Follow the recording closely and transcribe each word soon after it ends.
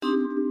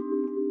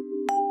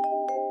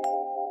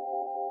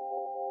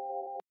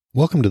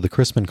Welcome to the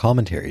Chrisman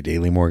Commentary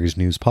Daily Mortgage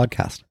News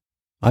Podcast.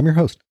 I'm your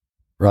host,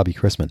 Robbie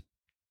Chrisman.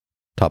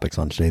 Topics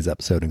on today's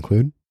episode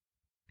include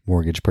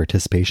mortgage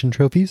participation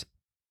trophies,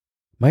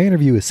 my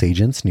interview with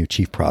Sagent's new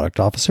Chief Product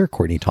Officer,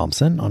 Courtney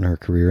Thompson, on her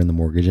career in the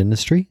mortgage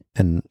industry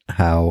and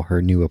how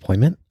her new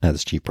appointment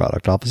as Chief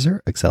Product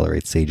Officer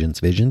accelerates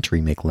Sagent's vision to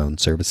remake loan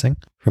servicing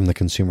from the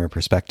consumer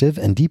perspective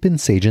and deepen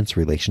Sagent's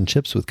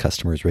relationships with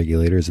customers,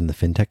 regulators, and the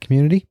fintech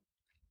community,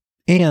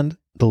 and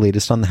the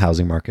latest on the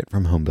housing market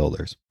from home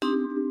builders.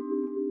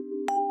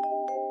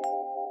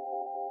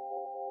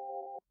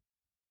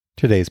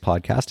 Today's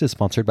podcast is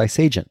sponsored by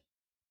Sagent.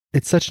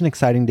 It's such an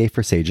exciting day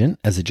for Sagent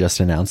as it just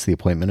announced the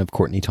appointment of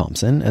Courtney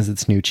Thompson as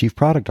its new Chief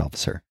Product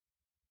Officer.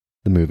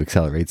 The move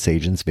accelerates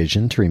Sagent's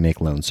vision to remake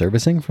loan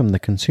servicing from the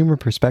consumer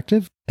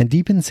perspective and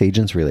deepen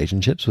Sagent's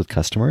relationships with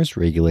customers,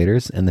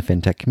 regulators, and the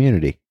fintech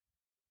community.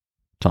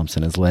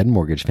 Thompson has led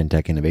mortgage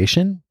fintech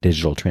innovation,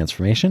 digital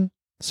transformation,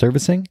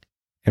 servicing,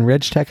 and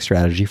RegTech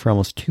strategy for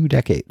almost 2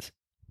 decades.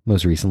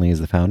 Most recently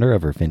as the founder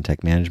of her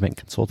fintech management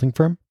consulting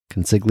firm,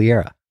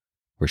 Consigliera,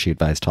 where she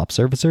advised top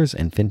servicers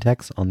and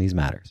fintechs on these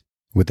matters.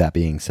 With that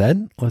being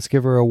said, let's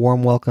give her a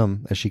warm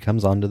welcome as she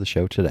comes onto the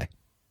show today.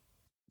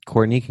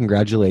 Courtney,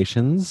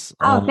 congratulations.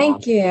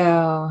 Thank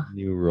you.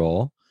 New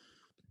role.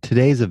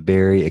 Today's a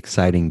very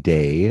exciting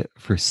day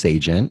for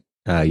Sagent.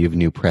 You have a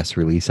new press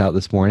release out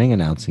this morning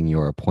announcing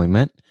your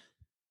appointment.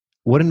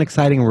 What an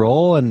exciting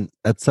role, and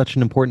at such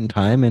an important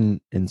time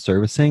in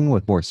servicing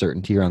with more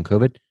certainty around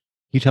COVID. Can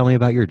you tell me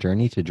about your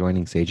journey to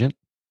joining Sagent?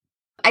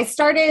 I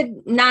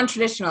started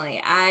non-traditionally.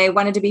 I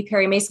wanted to be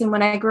Perry Mason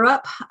when I grew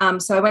up.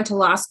 So I went to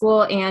law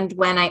school, and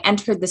when I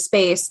entered the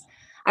space,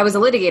 I was a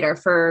litigator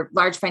for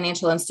large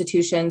financial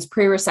institutions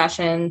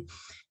pre-recession,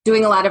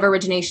 doing a lot of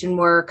origination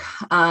work,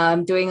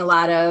 doing a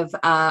lot of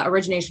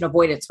origination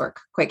avoidance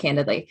work, quite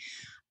candidly.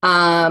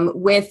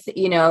 With,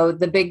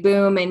 the big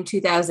boom in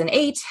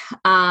 2008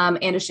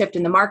 and a shift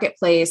in the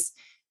marketplace,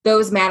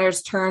 those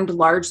matters turned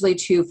largely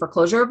to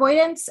foreclosure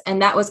avoidance.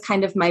 And that was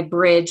kind of my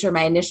bridge, or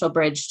my initial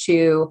bridge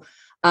to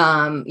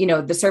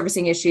the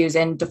servicing issues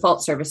and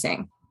default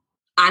servicing.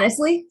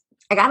 Honestly,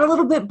 I got a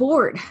little bit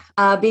bored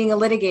being a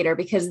litigator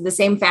because the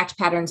same fact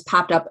patterns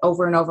popped up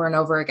over and over and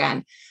over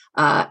again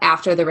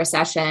after the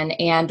recession.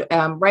 And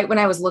right when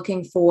I was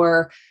looking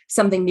for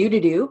something new to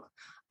do,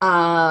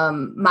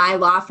 my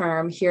law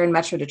firm here in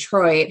Metro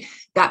Detroit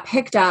got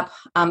picked up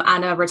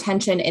on a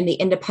retention in the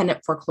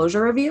independent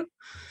foreclosure review,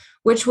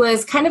 which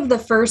was kind of the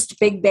first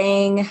big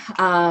bang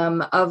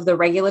of the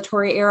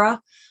regulatory era.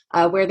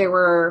 Where there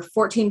were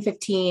 14,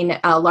 15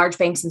 large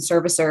banks and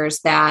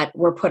servicers that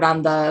were put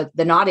on the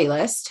naughty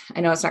list. I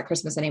know it's not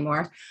Christmas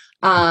anymore.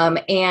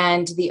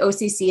 And the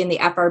OCC and the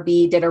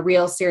FRB did a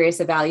real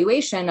serious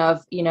evaluation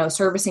of,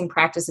 servicing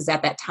practices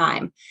at that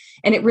time.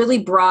 And it really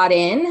brought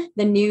in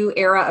the new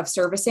era of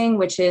servicing,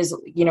 which is,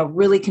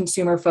 really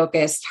consumer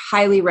focused,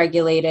 highly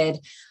regulated,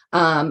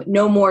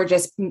 no more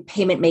just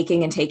payment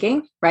making and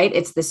taking, right?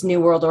 It's this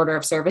new world order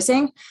of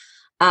servicing.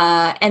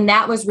 And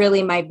that was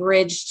really my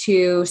bridge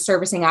to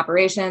servicing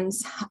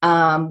operations,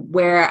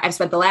 where I've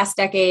spent the last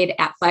decade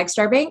at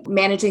Flagstar Bank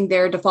managing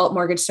their default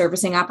mortgage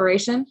servicing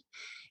operation,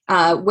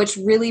 which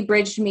really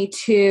bridged me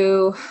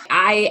to,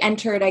 I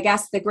entered,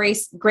 the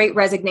great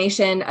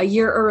resignation a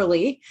year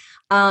early.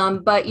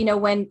 But,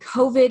 when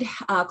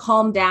COVID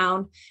calmed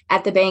down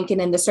at the bank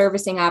and in the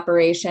servicing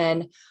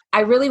operation, I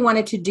really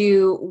wanted to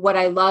do what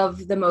I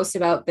love the most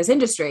about this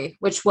industry,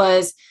 which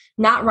was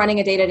not running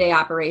a day-to-day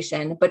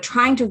operation, but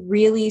trying to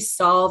really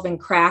solve and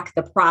crack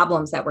the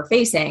problems that we're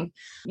facing,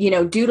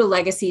 due to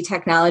legacy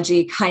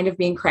technology kind of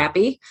being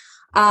crappy.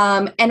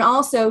 And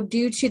also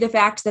due to the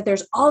fact that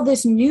there's all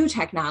this new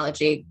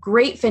technology,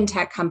 great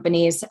fintech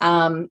companies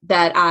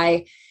that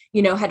I,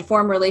 had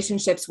formed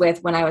relationships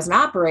with when I was an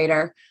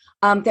operator,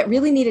 that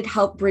really needed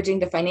help bridging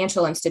to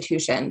financial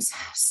institutions.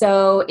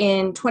 So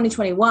in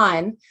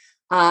 2021,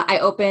 I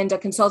opened a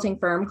consulting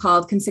firm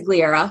called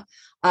Consigliera,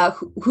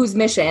 whose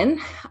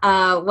mission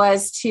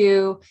was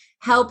to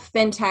help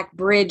fintech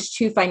bridge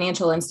to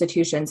financial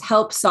institutions,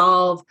 help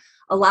solve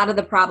a lot of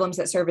the problems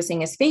that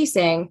servicing is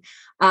facing,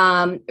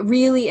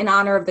 really in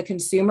honor of the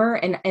consumer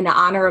and in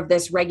honor of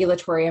this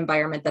regulatory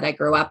environment that I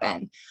grew up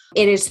in.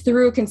 It is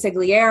through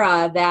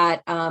Consigliera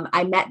that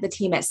I met the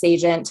team at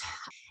Sagent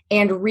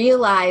and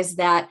realized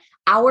that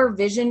our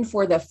vision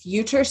for the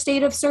future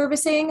state of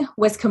servicing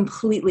was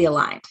completely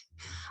aligned.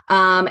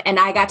 And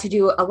I got to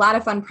do a lot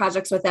of fun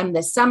projects with them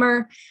this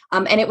summer.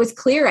 And it was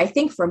clear, I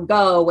think, from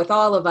go with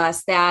all of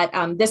us that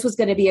this was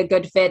going to be a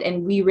good fit.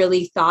 And we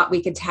really thought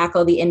we could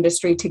tackle the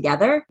industry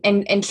together.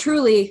 And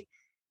truly,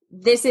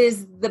 this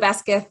is the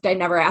best gift I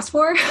never asked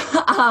for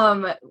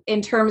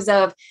in terms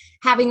of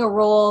having a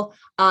role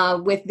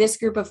with this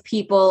group of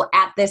people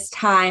at this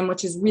time,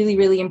 which is really,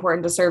 really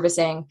important to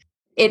servicing.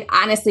 It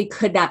honestly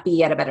could not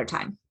be at a better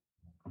time.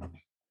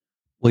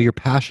 Well, your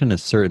passion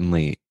is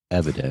certainly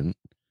evident.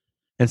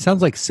 It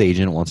sounds like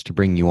Sagent wants to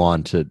bring you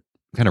on to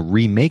kind of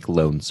remake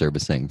loan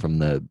servicing from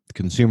the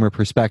consumer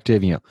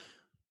perspective,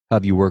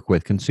 have you work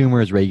with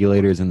consumers,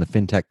 regulators, and the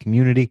fintech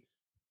community.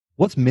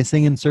 What's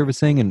missing in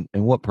servicing and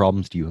what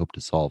problems do you hope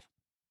to solve?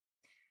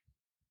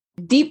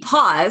 Deep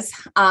pause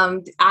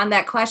on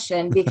that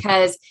question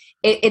because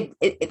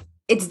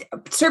it's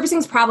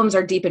servicing's problems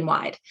are deep and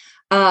wide.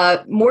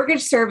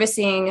 Mortgage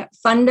servicing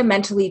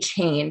fundamentally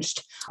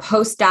changed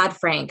post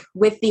Dodd-Frank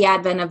with the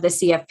advent of the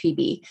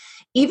CFPB.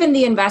 Even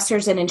the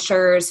investors and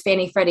insurers,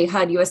 Fannie, Freddie,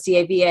 HUD,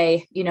 USDA,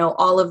 VA,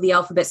 all of the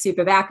alphabet soup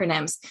of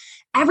acronyms,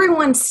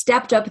 everyone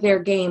stepped up their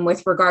game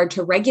with regard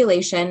to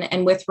regulation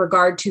and with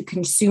regard to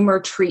consumer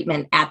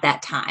treatment at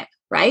that time,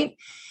 right?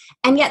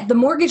 And yet the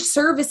mortgage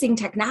servicing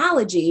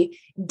technology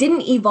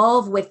didn't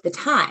evolve with the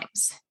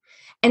times.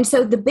 And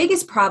so the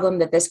biggest problem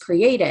that this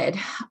created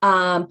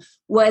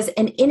was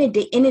an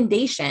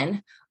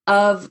inundation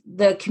of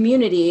the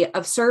community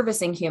of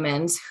servicing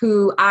humans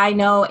who I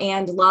know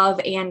and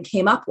love and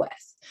came up with.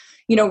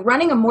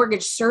 Running a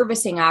mortgage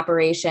servicing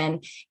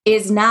operation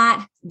is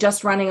not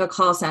just running a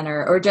call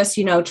center or just,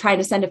 trying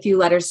to send a few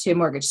letters to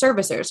mortgage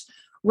servicers.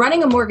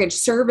 Running a mortgage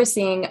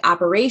servicing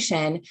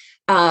operation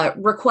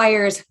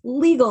requires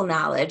legal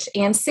knowledge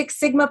and Six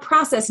Sigma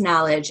process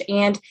knowledge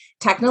and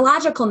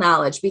technological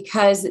knowledge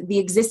because the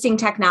existing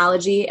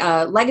technology,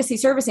 legacy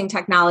servicing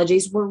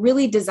technologies were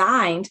really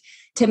designed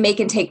to make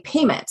and take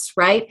payments,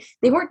 right?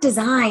 They weren't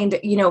designed,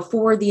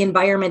 for the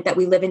environment that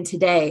we live in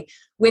today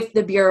with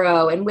the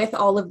Bureau and with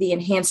all of the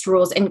enhanced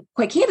rules and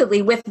quite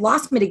candidly with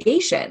loss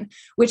mitigation,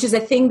 which is a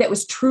thing that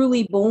was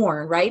truly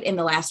born right in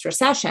the last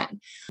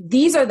recession.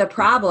 These are the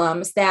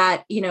problems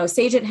that,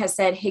 Sagent has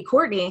said, hey,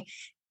 Courtney,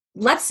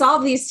 let's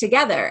solve these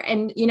together.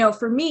 And,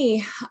 for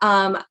me,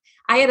 I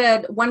had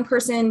a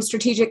one-person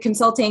strategic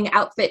consulting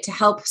outfit to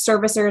help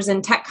servicers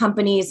and tech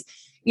companies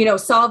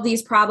solve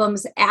these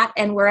problems at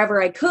and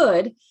wherever I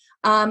could.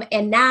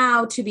 And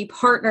now to be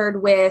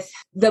partnered with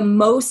the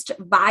most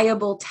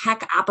viable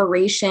tech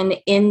operation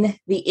in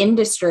the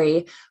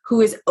industry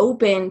who is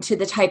open to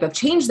the type of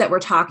change that we're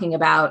talking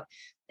about.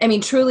 I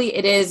mean, truly,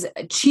 it is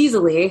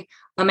cheesily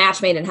a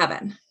match made in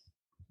heaven.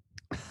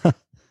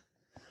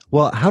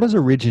 Well, how does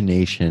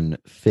origination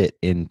fit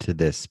into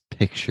this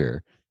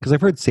picture? Because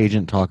I've heard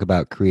Sagent talk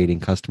about creating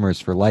customers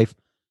for life.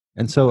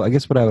 And so I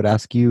guess what I would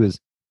ask you is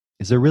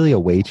there really a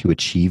way to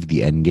achieve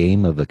the end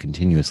game of a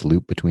continuous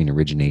loop between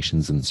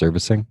originations and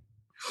servicing?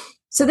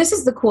 So this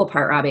is the cool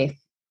part, Robbie.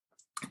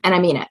 And I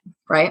mean it,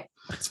 right?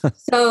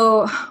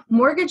 So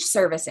mortgage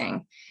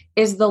servicing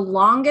is the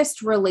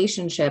longest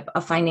relationship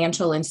a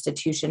financial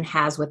institution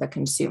has with a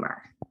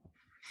consumer.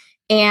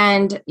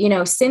 And,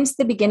 since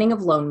the beginning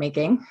of loan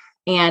making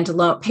and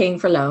paying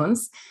for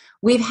loans,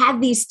 we've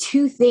had these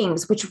two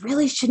things which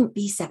really shouldn't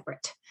be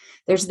separate.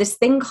 There's this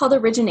thing called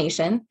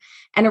origination,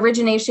 and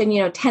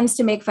origination, tends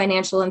to make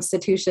financial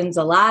institutions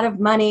a lot of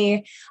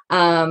money,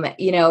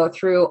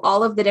 through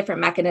all of the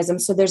different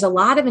mechanisms. So there's a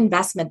lot of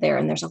investment there,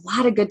 and there's a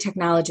lot of good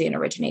technology in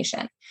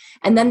origination.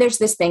 And then there's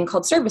this thing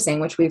called servicing,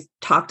 which we've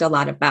talked a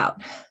lot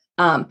about.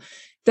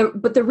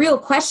 But the real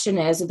question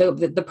is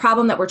the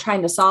problem that we're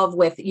trying to solve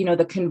with,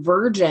 the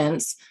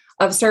convergence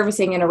of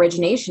servicing and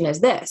origination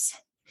is this.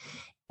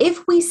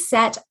 If we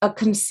set a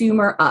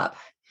consumer up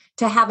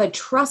to have a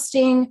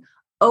trusting,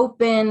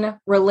 open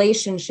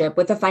relationship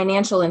with a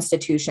financial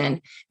institution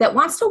that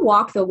wants to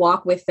walk the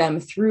walk with them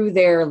through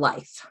their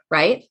life,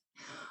 right?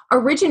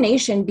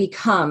 Origination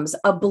becomes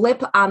a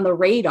blip on the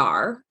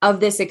radar of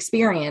this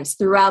experience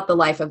throughout the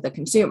life of the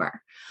consumer.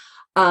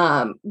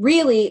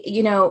 Really,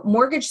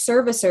 mortgage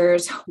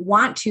servicers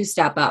want to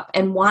step up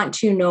and want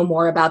to know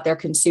more about their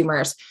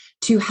consumers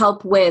to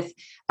help with,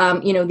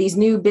 these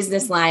new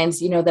business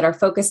lines, that are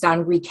focused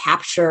on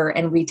recapture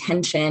and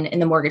retention in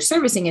the mortgage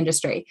servicing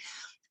industry.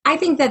 I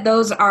think that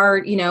those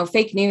are,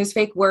 fake news,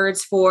 fake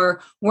words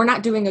for we're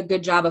not doing a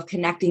good job of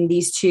connecting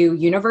these two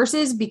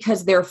universes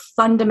because they're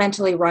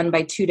fundamentally run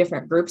by two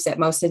different groups at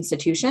most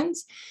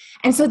institutions.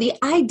 And so the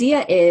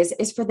idea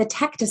is for the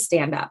tech to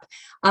stand up,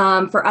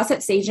 for us at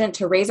Sagent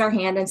to raise our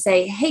hand and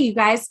say, hey, you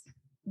guys,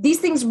 these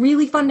things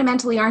really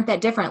fundamentally aren't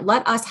that different.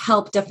 Let us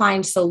help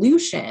define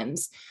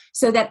solutions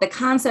so that the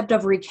concept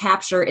of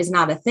recapture is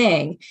not a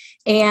thing.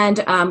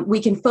 And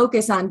we can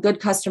focus on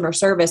good customer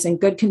service and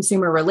good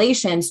consumer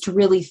relations to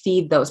really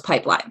feed those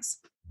pipelines.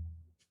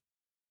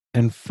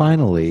 And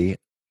finally,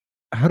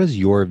 how does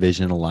your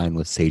vision align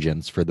with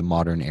Sagent's for the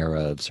modern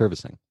era of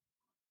servicing?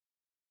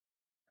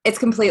 It's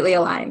completely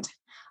aligned.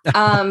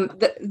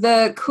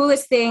 The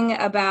coolest thing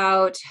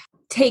about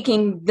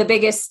taking the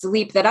biggest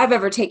leap that I've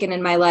ever taken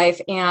in my life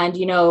and,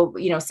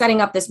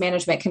 setting up this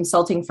management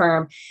consulting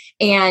firm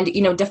and,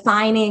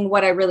 defining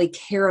what I really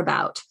care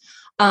about,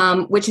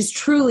 which is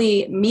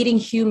truly meeting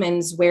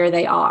humans where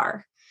they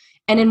are.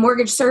 And in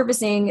mortgage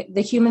servicing,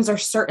 the humans are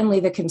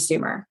certainly the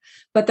consumer,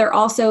 but they're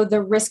also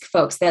the risk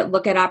folks that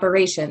look at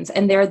operations,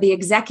 and they're the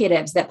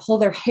executives that pull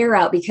their hair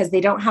out because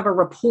they don't have a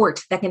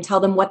report that can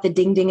tell them what the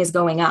ding is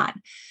going on.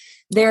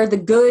 They're the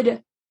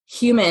good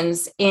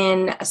humans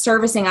in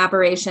servicing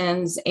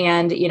operations.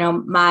 And,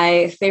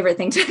 my favorite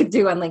thing to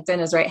do on LinkedIn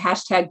is write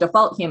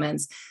 #default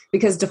humans,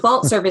 because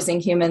default servicing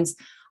humans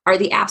are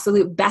the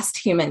absolute best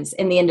humans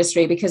in the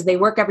industry because they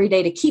work every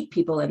day to keep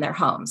people in their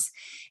homes.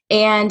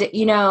 And,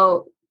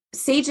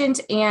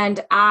 Sagent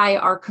and I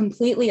are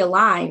completely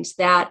aligned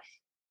that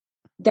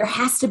there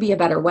has to be a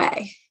better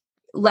way.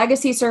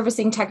 Legacy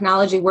servicing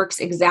technology works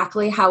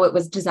exactly how it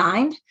was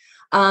designed,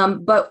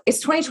 but it's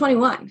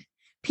 2021.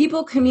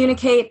 People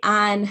communicate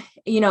on,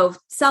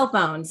 cell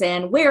phones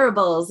and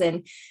wearables,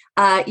 and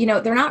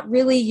they're not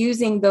really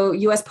using the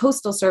U.S.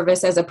 Postal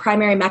Service as a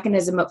primary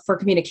mechanism for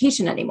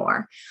communication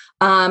anymore.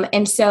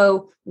 And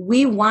so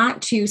we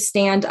want to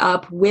stand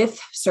up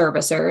with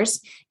servicers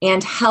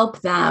and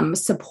help them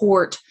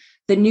support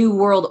the new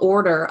world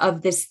order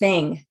of this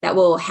thing that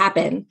will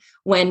happen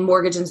when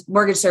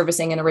mortgage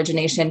servicing and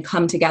origination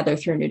come together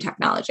through new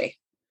technology.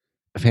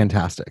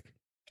 Fantastic.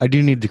 I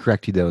do need to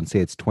correct you though and say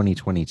it's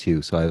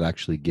 2022, so I've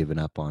actually given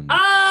up on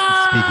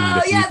speaking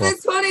to people. Yes,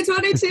 it's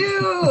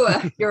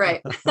 2022. You're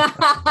right.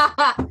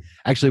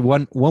 Actually,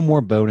 one more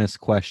bonus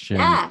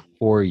question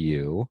for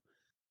you.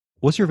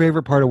 What's your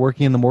favorite part of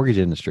working in the mortgage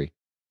industry?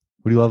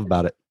 What do you love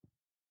about it?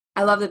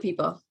 I love the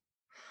people.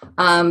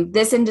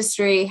 This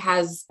industry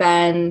has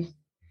been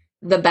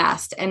the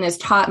best and has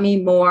taught me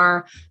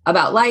more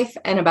about life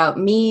and about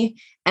me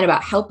and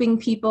about helping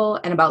people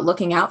and about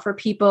looking out for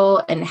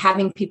people and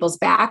having people's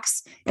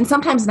backs and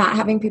sometimes not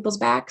having people's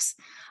backs.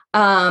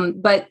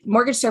 But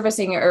mortgage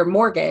servicing or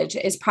mortgage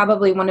is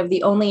probably one of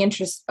the only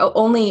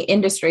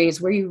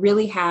industries where you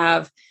really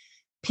have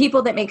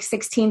people that make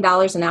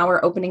 $16 an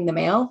hour opening the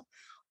mail,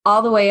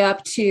 all the way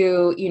up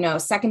to,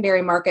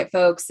 secondary market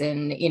folks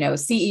and,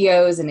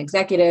 CEOs and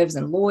executives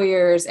and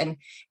lawyers, and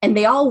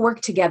they all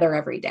work together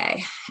every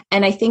day.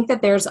 And I think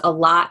that there's a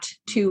lot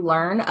to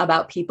learn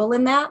about people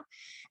in that.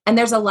 And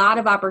there's a lot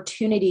of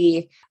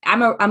opportunity.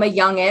 I'm a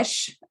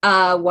youngish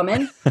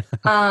woman,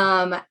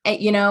 I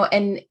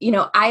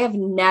have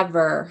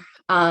never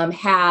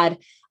had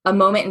a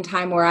moment in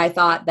time where I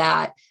thought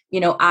that,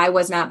 I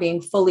was not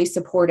being fully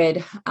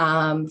supported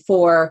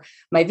for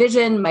my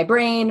vision, my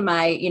brain,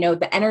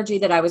 the energy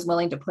that I was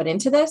willing to put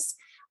into this.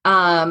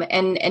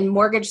 And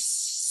mortgage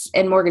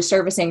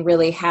servicing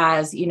really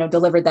has,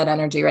 delivered that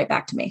energy right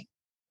back to me.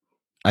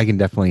 I can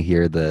definitely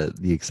hear the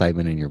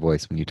excitement in your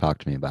voice when you talk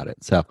to me about it.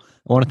 So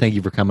I want to thank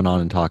you for coming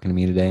on and talking to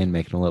me today and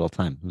making a little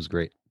time. It was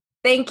great.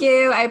 Thank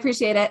you. I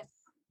appreciate it.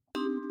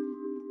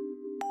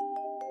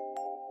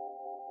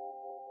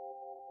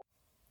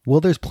 Well,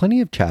 there's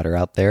plenty of chatter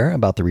out there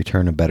about the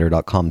return of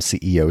Better.com's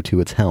CEO to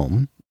its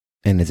helm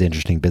and his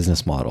interesting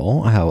business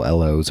model, how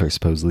LOs are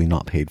supposedly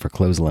not paid for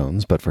closed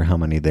loans, but for how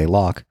many they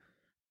lock.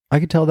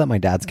 I could tell that my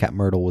dad's cat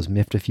Myrtle was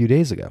miffed a few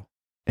days ago,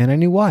 and I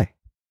knew why.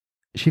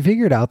 She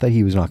figured out that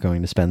he was not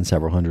going to spend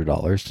several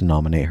 $100s to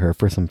nominate her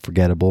for some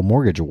forgettable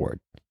mortgage award.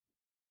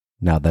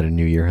 Now that a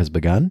new year has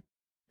begun,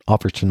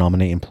 offers to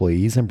nominate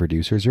employees and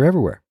producers are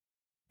everywhere,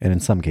 and in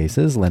some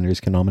cases,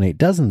 lenders can nominate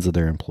dozens of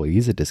their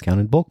employees at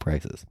discounted bulk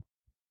prices.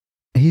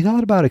 He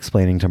thought about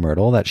explaining to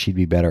Myrtle that she'd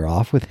be better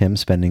off with him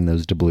spending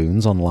those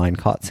doubloons on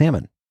line-caught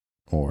salmon.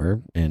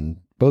 Or, in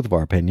both of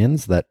our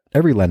opinions, that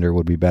every lender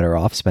would be better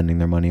off spending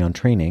their money on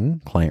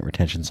training, client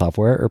retention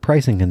software, or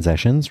pricing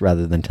concessions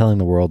rather than telling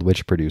the world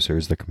which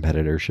producers their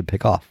competitors should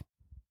pick off.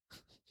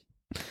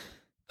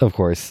 Of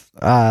course,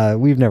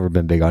 we've never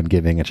been big on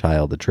giving a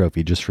child a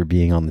trophy just for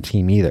being on the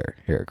team either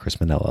here at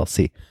Crispin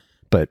LLC,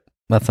 but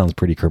that sounds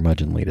pretty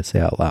curmudgeonly to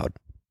say out loud.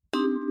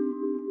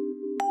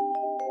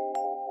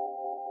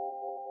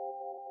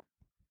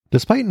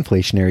 Despite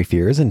inflationary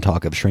fears and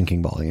talk of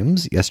shrinking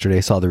volumes,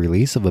 yesterday saw the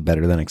release of a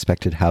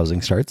better-than-expected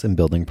housing starts and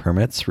building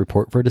permits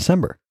report for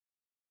December.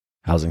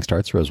 Housing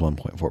starts rose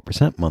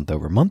 1.4% month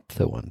over month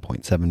to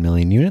 1.7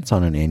 million units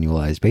on an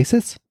annualized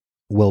basis,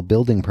 while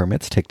building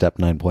permits ticked up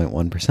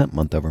 9.1%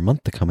 month over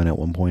month to come in at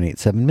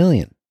 1.87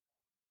 million.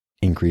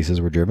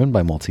 Increases were driven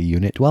by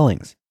multi-unit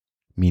dwellings,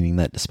 meaning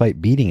that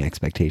despite beating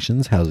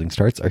expectations, housing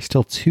starts are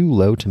still too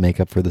low to make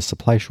up for the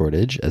supply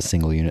shortage, as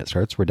single unit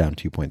starts were down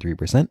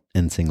 2.3%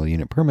 and single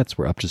unit permits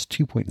were up just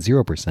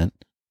 2.0%,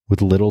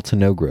 with little to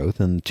no growth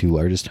in the two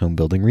largest home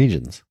building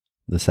regions,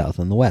 the South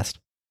and the West.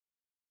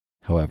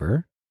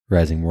 However,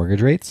 rising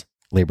mortgage rates,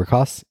 labor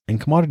costs,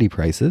 and commodity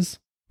prices,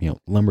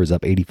 lumber's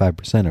up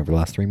 85% over the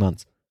last 3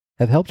 months,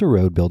 have helped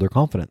erode builder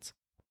confidence.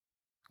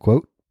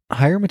 Quote,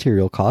 higher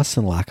material costs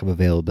and lack of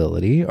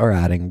availability are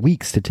adding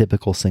weeks to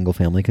typical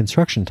single-family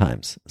construction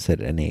times, said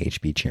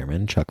NAHB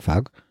Chairman Chuck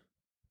Faug.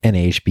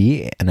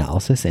 NAHB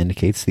analysis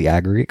indicates the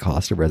aggregate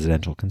cost of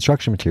residential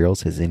construction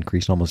materials has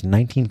increased almost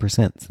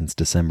 19% since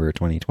December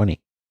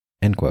 2020.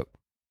 End quote.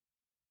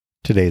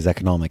 Today's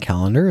economic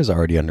calendar is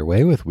already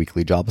underway with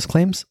weekly jobless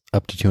claims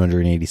up to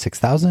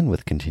 286,000,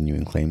 with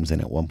continuing claims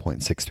in at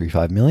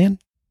 1.635 million,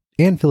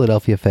 and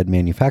Philadelphia Fed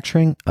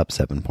manufacturing up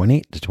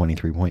 7.8 to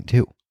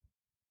 23.2.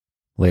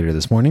 Later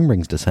this morning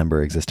brings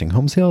December existing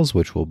home sales,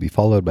 which will be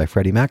followed by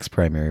Freddie Mac's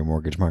primary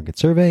mortgage market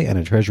survey and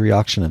a Treasury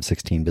auction of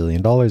 $16 billion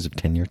of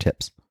 10-year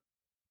tips.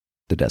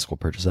 The desk will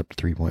purchase up to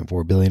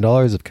 $3.4 billion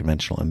of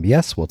conventional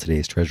MBS, while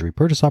today's Treasury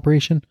purchase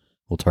operation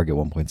will target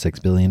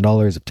 $1.6 billion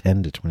of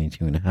 10 to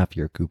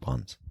 22.5-year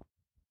coupons.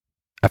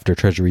 After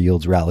Treasury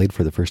yields rallied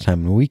for the first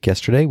time in a week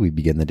yesterday, we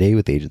begin the day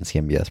with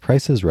agency MBS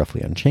prices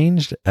roughly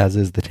unchanged, as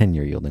is the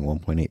 10-year yielding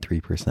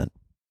 1.83%.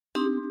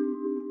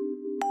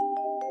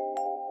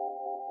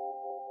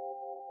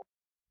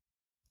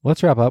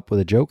 Let's wrap up with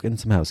a joke and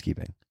some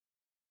housekeeping.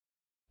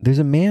 There's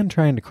a man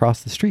trying to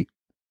cross the street.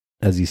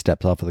 As he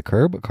steps off of the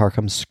curb, a car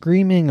comes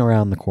screaming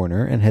around the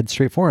corner and heads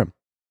straight for him.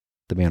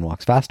 The man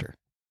walks faster,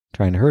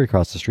 trying to hurry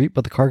across the street,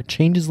 but the car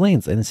changes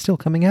lanes and is still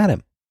coming at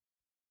him.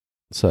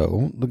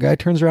 So the guy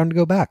turns around to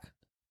go back,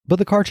 but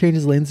the car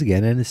changes lanes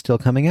again and is still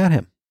coming at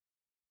him.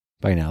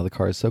 By now, the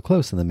car is so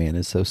close and the man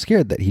is so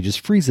scared that he just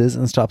freezes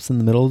and stops in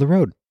the middle of the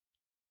road.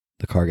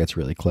 The car gets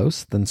really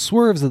close, then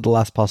swerves at the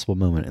last possible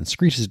moment and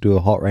screeches to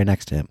a halt right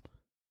next to him.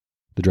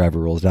 The driver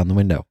rolls down the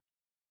window.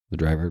 The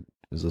driver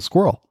is a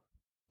squirrel.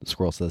 The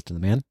squirrel says to the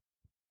man,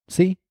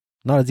 "See,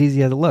 not as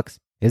easy as it looks,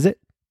 is it?"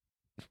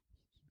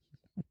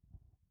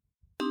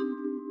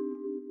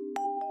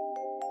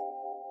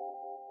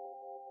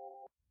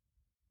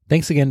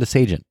 Thanks again to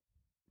Sagent,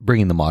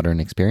 bringing the modern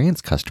experience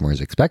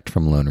customers expect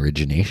from loan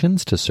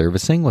originations to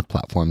servicing with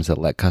platforms that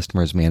let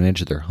customers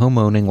manage their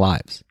home-owning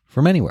lives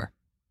from anywhere.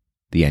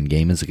 The end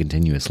game is a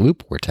continuous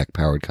loop where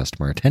tech-powered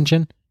customer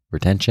attention,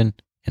 retention,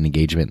 and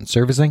engagement in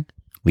servicing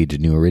lead to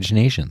new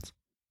originations,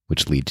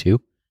 which lead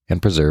to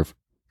and preserve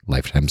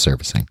lifetime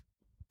servicing.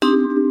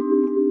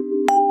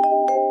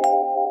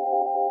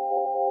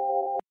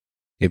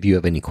 If you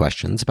have any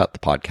questions about the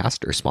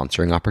podcast or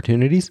sponsoring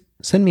opportunities,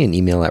 send me an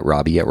email at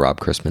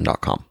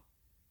robbie@robchrisman.com.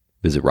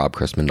 Visit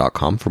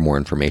robchrisman.com for more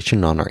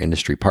information on our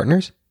industry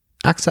partners,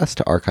 access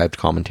to archived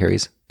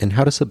commentaries, and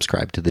how to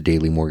subscribe to the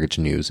daily mortgage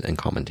news and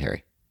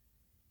commentary.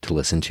 To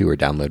listen to or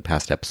download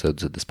past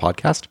episodes of this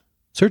podcast,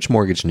 search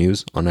Mortgage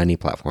News on any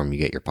platform you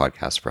get your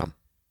podcasts from.